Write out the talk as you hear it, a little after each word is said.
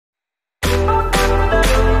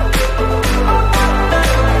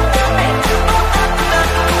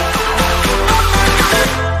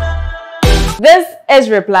This is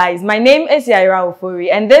Replies. My name is Yaira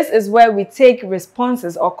Ofori, and this is where we take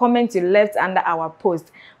responses or comments you left under our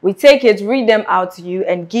post. We take it, read them out to you,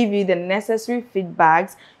 and give you the necessary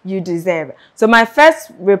feedbacks you deserve. So my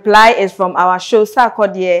first reply is from our show,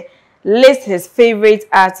 Sarkodie list his favorite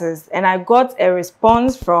artists, and I got a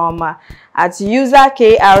response from at user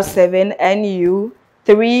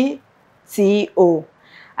KR7NU3TO.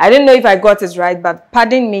 I don't know if I got it right, but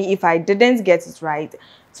pardon me if I didn't get it right.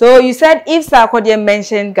 So you said if Sarkodie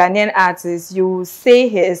mentioned Ghanaian artists, you say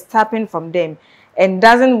he is tapping from them and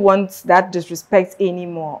doesn't want that disrespect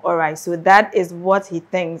anymore. All right, so that is what he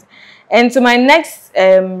thinks. And to my next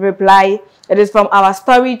reply, it is from our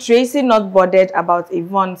story, Tracy not bothered about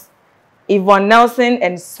Yvonne Nelson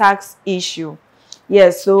and Sax issue.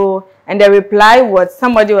 Yes, so, and the reply was,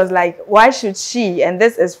 somebody was like, why should she? And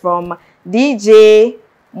this is from DJ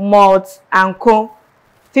Malt Anko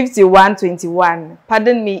 5121.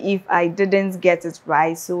 Pardon me if I didn't get it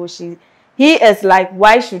right. So he is like,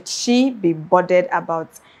 why should she be bothered about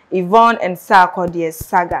Yvonne and Sarkodie's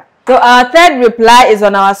saga? So our third reply is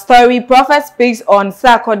on our story, Prophet speaks on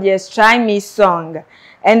Sarkodie's Try Me song.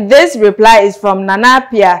 And this reply is from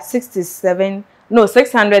Nanapia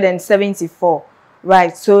 674.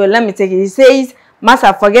 Right, so let me take it. He says,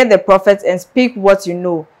 Master, forget the prophet and speak what you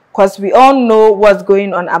know, because we all know what's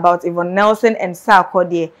going on about Yvonne Nelson and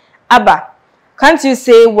Sarkodie. Abba, can't you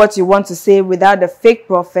say what you want to say without the fake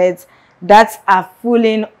prophets that are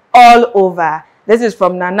fooling all over? This is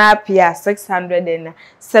from Nanapia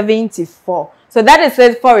 674. So that is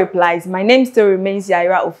it for replies. My name still remains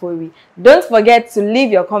Yaira Ofori. Don't forget to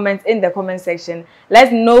leave your comments in the comment section.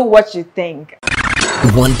 Let's know what you think.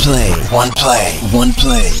 OnePlay.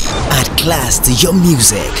 Add class to your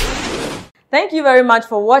music. Thank you very much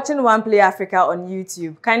for watching OnePlay Africa on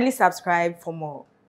YouTube. Kindly subscribe for more.